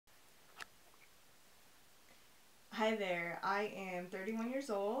Hi there. I am 31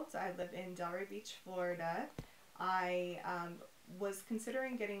 years old. I live in Delray Beach, Florida. I was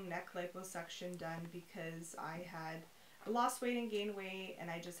considering getting neck liposuction done because I had lost weight and gained weight,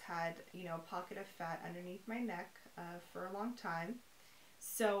 and I just had, a pocket of fat underneath my neck for a long time.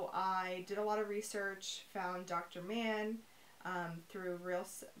 So I did a lot of research, found Dr. Mann through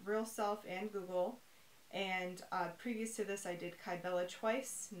Real Self and Google. And previous to this, I did Kybella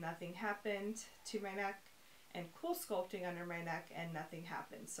twice. Nothing happened to my neck, and Cool Sculpting under my neck, and nothing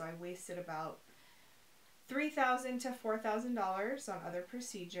happened. So I wasted about $3,000 to $4,000 on other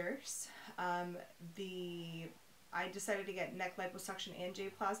procedures. The I decided to get neck liposuction and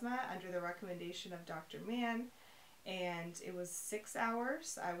J-plasma under the recommendation of Dr. Mann, and it was 6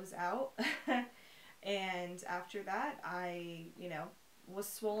 hours. I was out. And after that, I was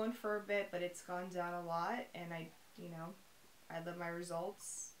swollen for a bit, but it's gone down a lot, and I love my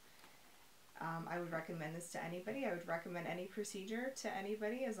results. I would recommend this to anybody. I would recommend any procedure to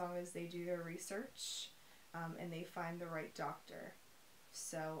anybody as long as they do their research and they find the right doctor.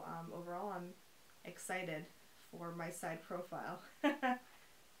 So overall, I'm excited for my side profile.